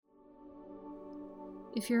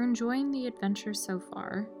If you're enjoying the adventure so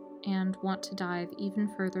far and want to dive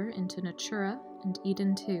even further into Natura and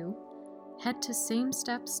Eden 2, head to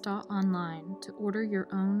samesteps.online to order your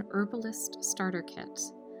own Herbalist Starter Kit.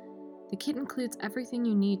 The kit includes everything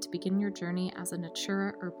you need to begin your journey as a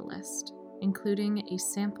Natura herbalist, including a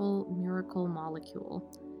sample miracle molecule.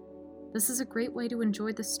 This is a great way to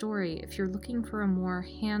enjoy the story if you're looking for a more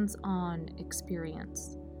hands-on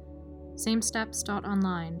experience.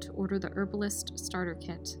 Samesteps.online to order the Herbalist Starter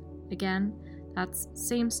Kit. Again, that's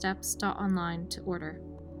samesteps.online to order.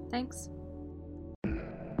 Thanks.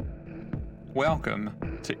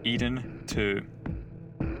 Welcome to Eden 2.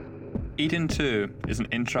 Eden 2 is an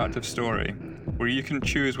interactive story where you can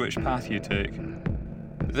choose which path you take.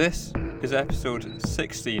 This is episode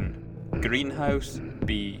 16, Greenhouse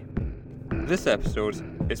B. This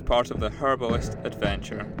episode is part of the Herbalist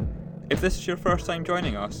adventure. If this is your first time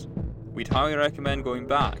joining us, we'd highly recommend going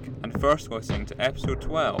back and first listening to episode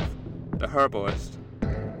 12, The Herbalist.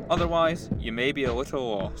 Otherwise, you may be a little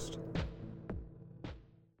lost.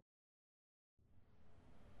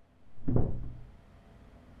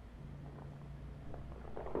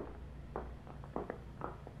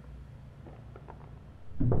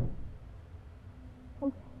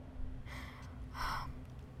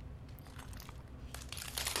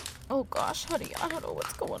 Oh gosh, honey, I don't know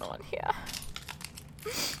what's going on here.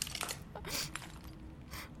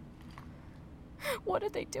 What are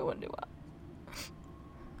they doing to her?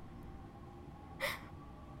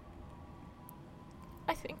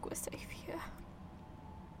 I think we're safe here.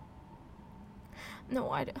 No,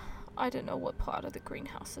 I don't know what part of the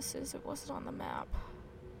greenhouse this is. It wasn't on the map.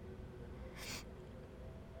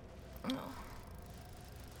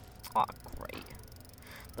 Oh, great.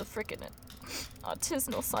 The frickin'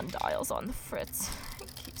 artisanal sundial's on the fritz.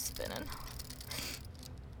 It keeps spinning.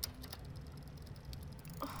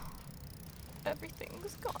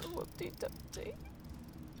 Everything's gone whoop-de-doo-dee.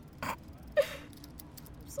 I'm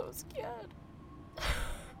so scared.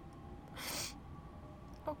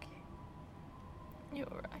 Okay. You're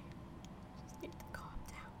right. Just need to calm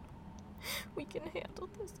down. We can handle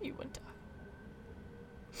this, you and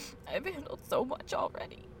I. I've handled so much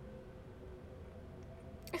already.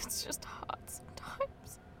 It's just hard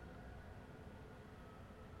sometimes.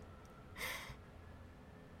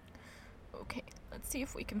 Okay, let's see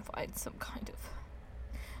if we can find some kind of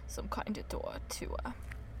door to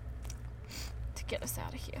get us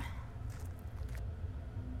out of here.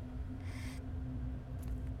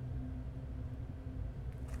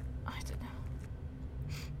 I don't know.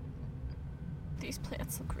 These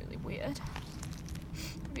plants look really weird.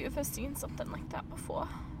 Have you ever seen something like that before?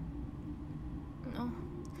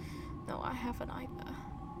 No, I haven't either.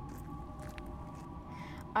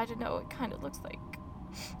 I don't know, it kind of looks like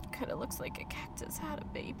a cactus had a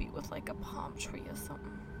baby with like a palm tree or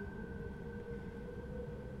something.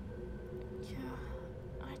 Yeah,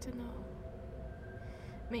 I don't know.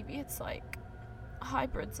 Maybe it's like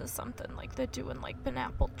hybrids or something, like they're doing like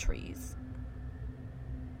pineapple trees.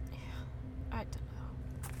 Yeah, I don't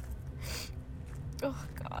know. Oh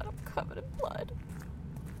God, I'm covered in blood.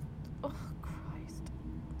 Oh Christ.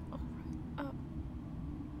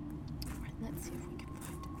 Alright, let's see if we can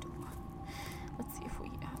find a door. Let's see if we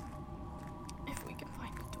can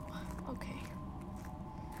find a door. Okay.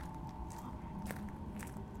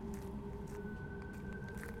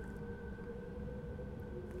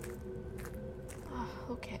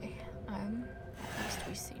 Okay. At least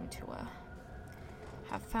we seem to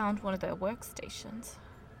have found one of their workstations.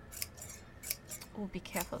 Oh, be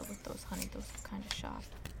careful with those, honey. Those are kind of sharp.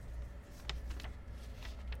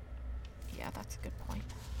 Yeah, that's a good point.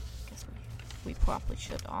 Guess we probably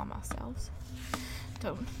should arm ourselves.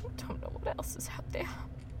 Don't know what else is out there.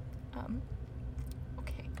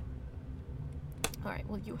 Okay. Alright,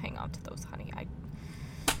 well you hang on to those, honey.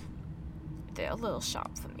 They're a little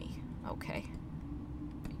sharp for me. Okay.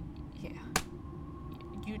 Yeah.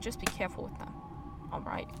 You just be careful with them.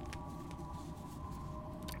 Alright.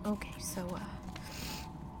 Okay, so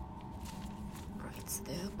right, so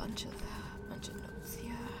there are a bunch of notes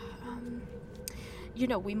here.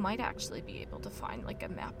 We might actually be able to find like a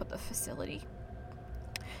map of the facility.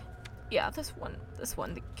 Yeah, this one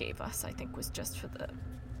they gave us, I think, was just for the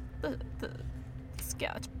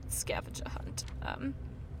scavenger hunt.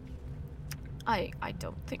 I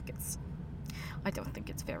don't think it's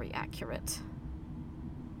very accurate.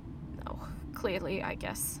 No, clearly, I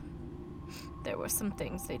guess there were some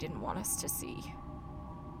things they didn't want us to see.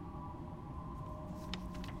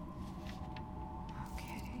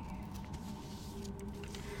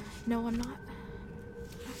 No, I'm not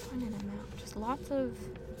finding a map. Just lots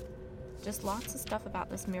of stuff about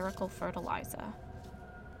this miracle fertilizer.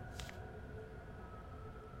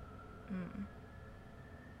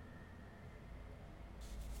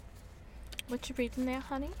 What you reading there,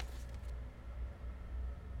 honey?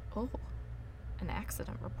 Oh, an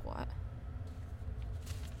accident report.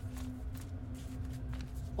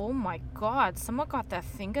 Oh my god, someone got their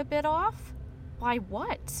finger bit off? By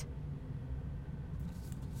what?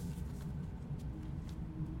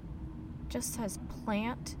 Just says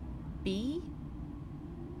plant B?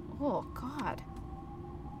 Oh god.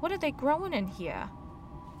 What are they growing in here?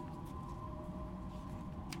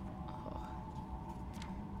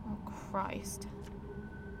 Oh Christ.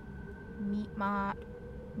 Meat Mart,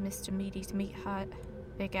 Mr. Meaty's Meat Hut,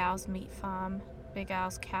 Big Al's Meat Farm, Big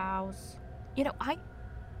Al's Cows. You know, I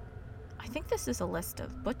think this is a list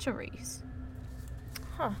of butcheries.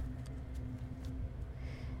 Huh.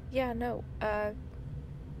 Yeah, no,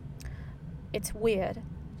 it's weird.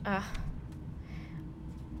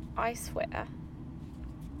 I swear,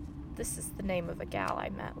 this is the name of a gal I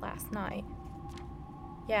met last night.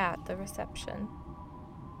 Yeah, at the reception.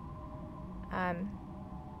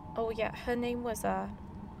 Oh yeah, her name was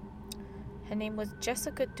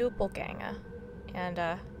Jessica Doppelganger. And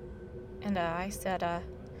I said,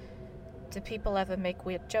 do people ever make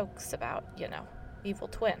weird jokes about, evil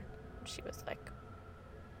twin? She was like,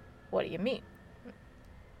 what do you mean?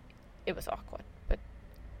 It was awkward, but,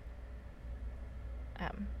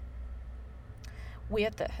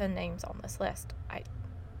 weird that her name's on this list.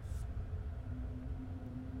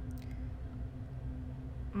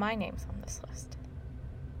 My name's on this list.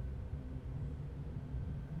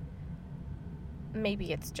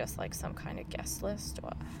 Maybe it's just like some kind of guest list,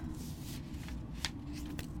 or...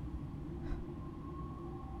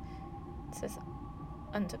 It says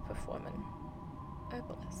underperforming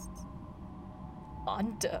herbalists.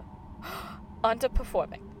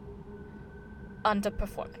 Underperforming.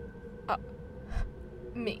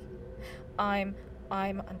 Me. I'm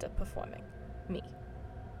underperforming. Me.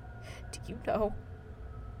 Do you know?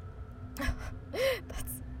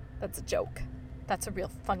 That's a joke. That's a real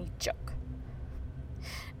funny joke.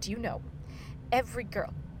 Do you know, every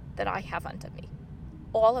girl that I have under me,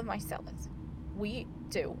 all of my sellers, we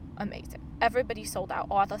do amazing. Everybody sold out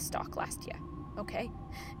all the stock last year, okay?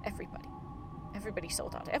 Everybody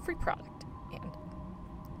sold out every product, and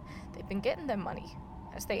they've been getting their money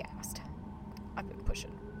as they asked. I've been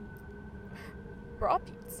pushing raw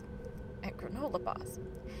beets and granola bars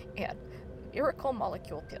and miracle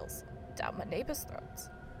molecule pills down my neighbors' throats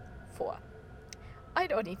for I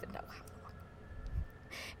don't even know how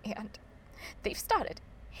long. And they've started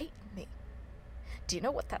hating me. Do you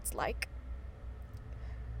know what that's like?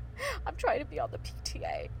 I'm trying to be on the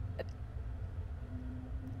PTA,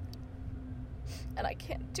 and I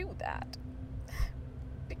can't do that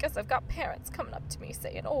because I've got parents coming up to me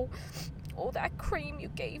saying, oh, that cream you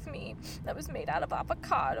gave me that was made out of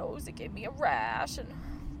avocados, it gave me a rash, and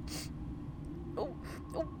oh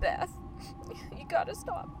Beth, you gotta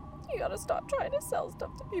stop trying to sell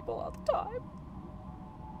stuff to people all the time.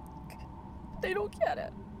 They don't get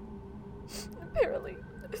it. Apparently,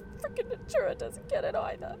 freaking Natura doesn't get it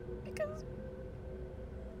either, because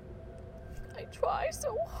I try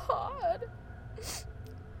so hard.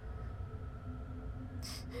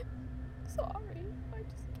 Sorry, I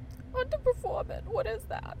just underperforming. What is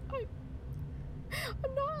that?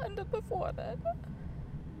 I'm not underperforming.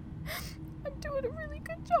 I'm doing a really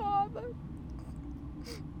good job.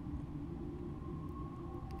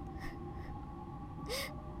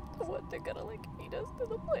 What, they're gonna eat us to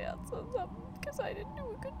the plants or something because I didn't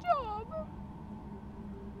do a good job.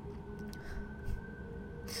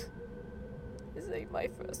 This ain't my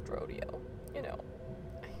first rodeo,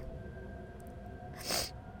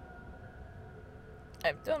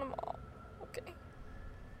 I've done them all, okay?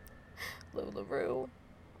 LuLaRoe,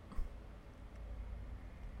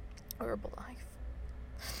 Herbalife,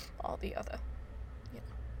 all the other,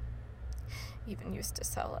 even used to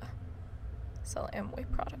sell Amway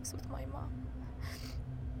products with my mom.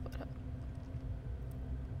 But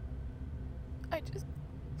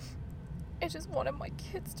I just wanted my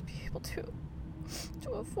kids to be able to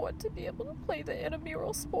afford to be able to play the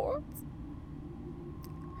intramural sports.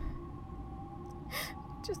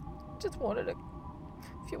 Just wanted a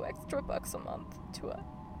few extra bucks a month to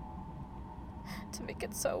make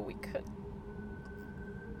it so we could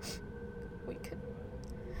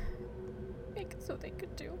make it so they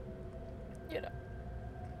could do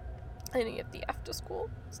any of the after school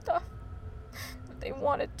stuff that they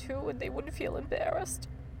wanted to, and they wouldn't feel embarrassed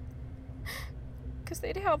because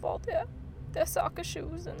they'd have all their soccer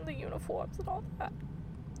shoes and the uniforms and all that.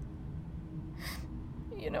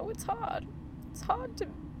 It's hard to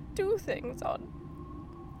do things on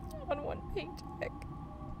one paycheck.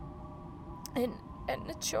 And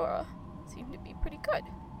Natura seemed to be pretty good,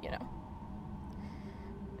 you know.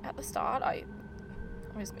 At the start, I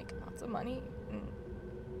was making lots of money,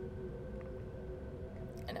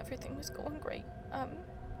 and everything was going great.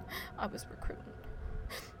 I was recruiting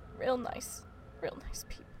real nice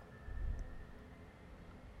people.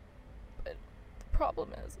 But the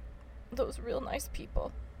problem is, those real nice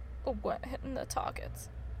people weren't hitting their targets.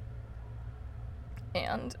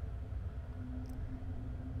 And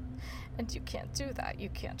you can't do that. You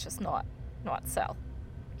can't just not sell,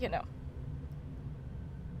 you know.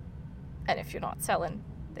 And if you're not selling,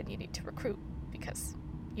 then you need to recruit because,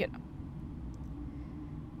 you know.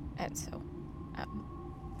 And so,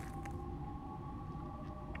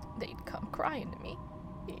 they'd come crying to me,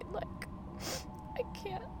 being like, I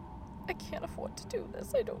can't afford to do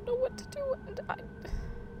this. I don't know what to do. And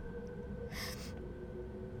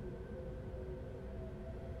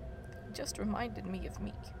it just reminded me of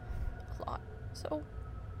me a lot. So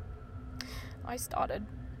I started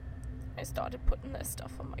putting this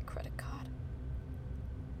stuff on my credit card.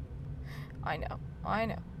 I know.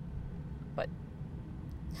 But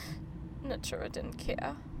Natura didn't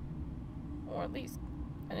care. Or at least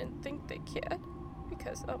I didn't think they cared.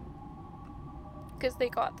 Because they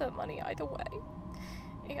got the money either way.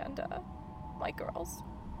 And my girls,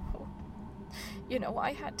 who, you know,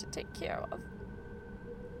 I had to take care of.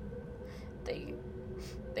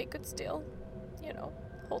 They could still, you know,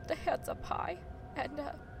 hold their heads up high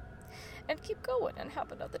and keep going and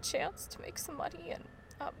have another chance to make some money and,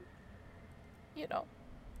 you know.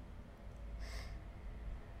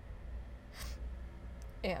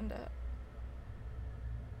 And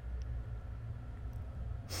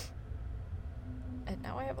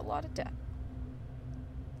now I have a lot of debt.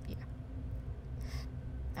 Yeah.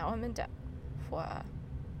 Now I'm in debt for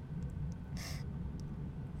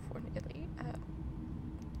nearly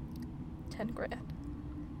 10 grand.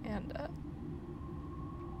 And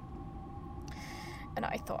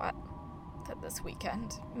I thought that this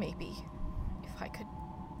weekend, maybe if I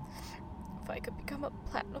could become a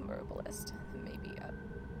platinum herbalist,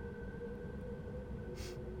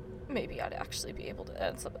 maybe I'd actually be able to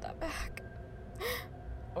earn some of that back.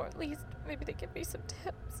 Or at least maybe they give me some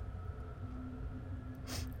tips.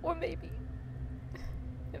 Or maybe,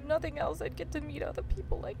 if nothing else, I'd get to meet other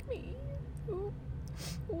people like me who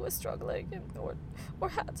were struggling or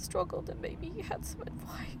had struggled and maybe had some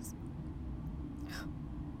advice.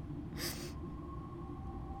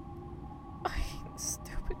 I hate this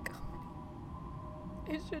stupid company.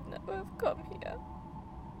 I should never have come here.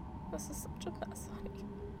 This is such a mess, honey.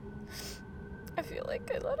 I feel like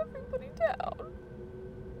I let everybody down.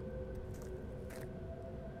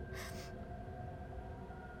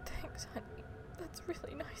 Thanks, honey. That's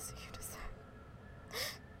really nice of you to say.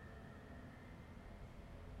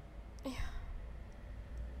 Yeah.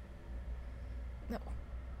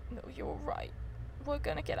 No, you're right. We're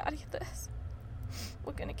gonna get out of this.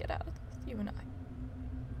 We're gonna get out of this, you and I.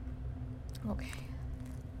 Okay.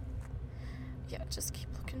 Yeah, just keep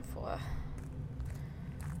looking for...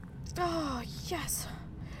 Oh, yes.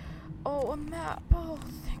 Oh, a map. Oh,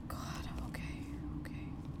 thank God.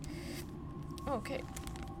 Okay.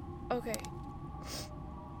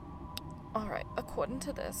 Alright, according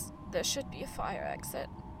to this, there should be a fire exit.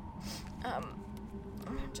 I'm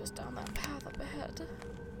just down that path up ahead.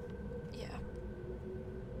 Yeah.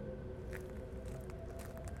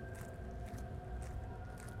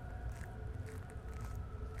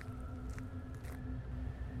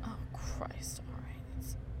 Oh, Christ. Alright,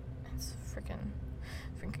 it's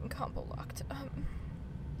freaking combo locked.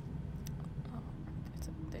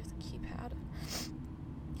 There's a keypad.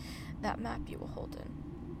 That map you were holding,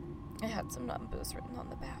 it had some numbers written on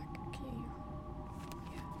the back. Can you...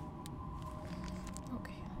 Yeah.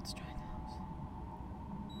 Okay, let's try those.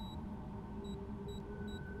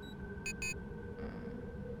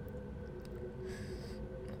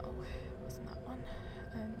 No, it wasn't that one.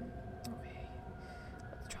 Okay.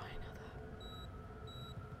 Let's try another.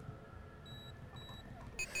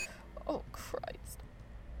 Oh, Christ.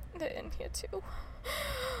 They're in here too.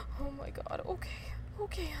 Oh my God, okay,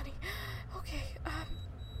 honey. Okay,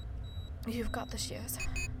 you've got the shears.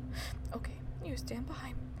 Okay, you stand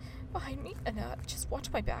behind me, and just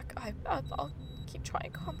watch my back. I'll keep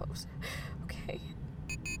trying combos. Okay.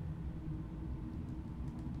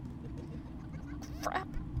 Crap.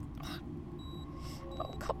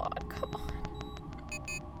 Oh, come on.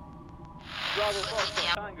 Bravo Fox,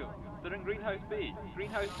 Tango. They're in Greenhouse B.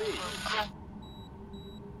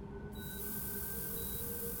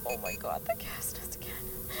 Oh my God, the gas nest again.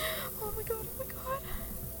 Oh my God.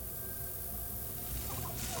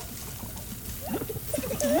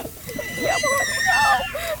 Yeah,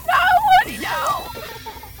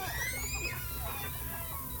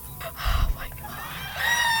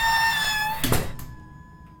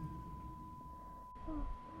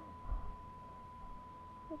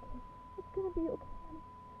 okay. It's gonna be okay, honey.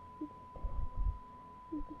 You just stay with me.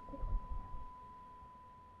 You just stay with me.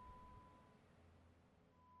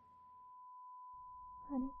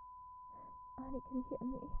 Honey, can you hear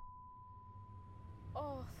me?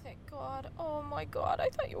 Oh, thank God. Oh my God, I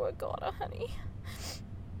thought you were gone, honey.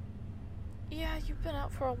 Yeah, you've been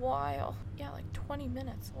out for a while. Yeah, like 20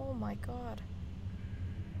 minutes. Oh my God.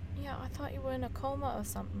 Yeah, I thought you were in a coma or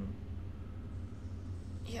something.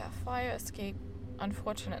 Yeah, fire escape,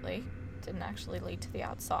 unfortunately, didn't actually lead to the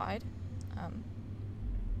outside. I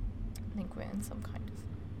think we're in some kind of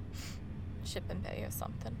shipping bay or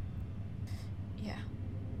something. Yeah.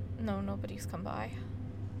 No, nobody's come by.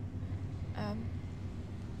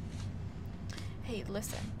 Hey,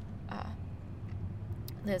 listen.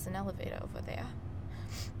 There's an elevator over there.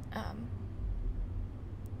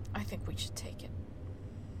 I think we should take it.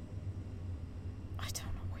 I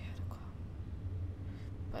don't know where to go.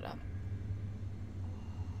 But,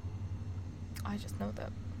 I just know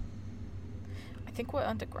that I think we're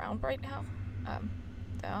underground right now.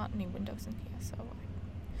 There aren't any windows in here, so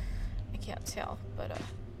I can't tell, but,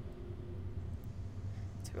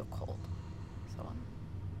 it's real cold. So,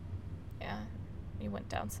 yeah, you went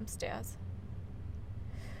down some stairs.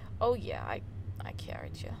 Oh, yeah, I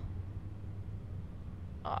carried you.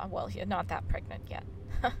 Well, you're not that pregnant yet.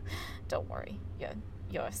 Don't worry,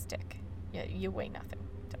 you're a stick. You weigh nothing.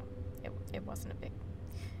 It wasn't a big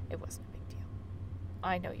deal.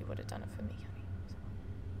 I know you would have done it for me, honey.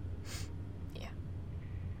 So, yeah.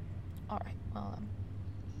 All right. Well,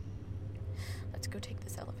 let's go take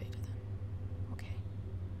this elevator then. Okay.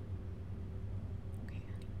 Okay,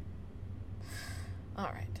 honey.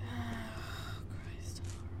 All right. Oh, Christ.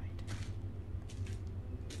 All right.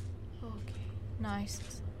 Okay. Nice and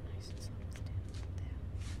slow. Stand there.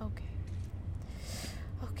 Okay.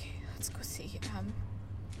 Let's go see.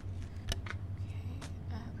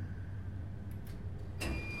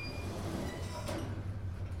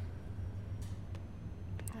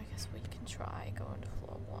 I guess we can try going to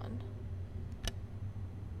floor 1.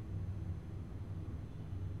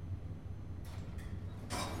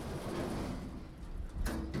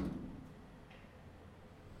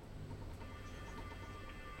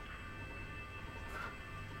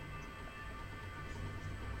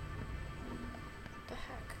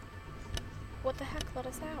 What the heck let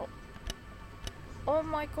us out? Oh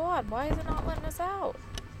my God, why is it not letting us out?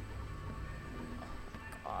 Oh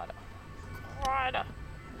God.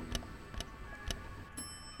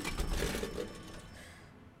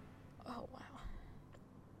 Oh wow.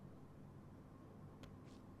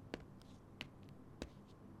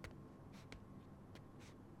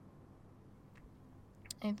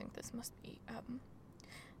 I think this must be,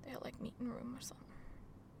 their like meeting room or something.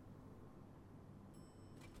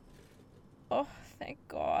 Oh, thank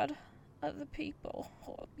God. Other people.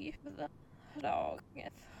 Oh, give the dog.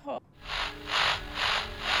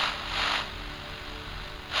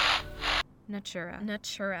 Natura.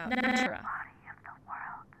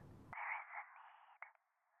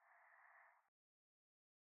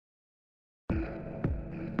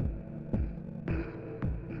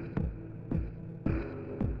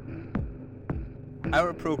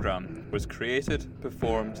 Our programme was created,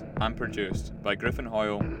 performed and produced by Griffin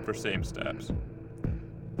Hoyle for Same Steps.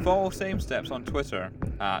 Follow Same Steps on Twitter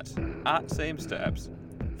at @SameSteps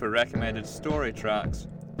for recommended story tracks,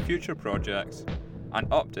 future projects and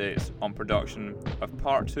updates on production of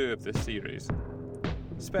part 2 of this series.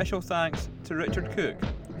 Special thanks to Richard Cook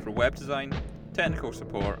for web design, technical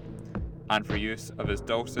support and for use of his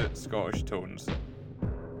dulcet Scottish tones.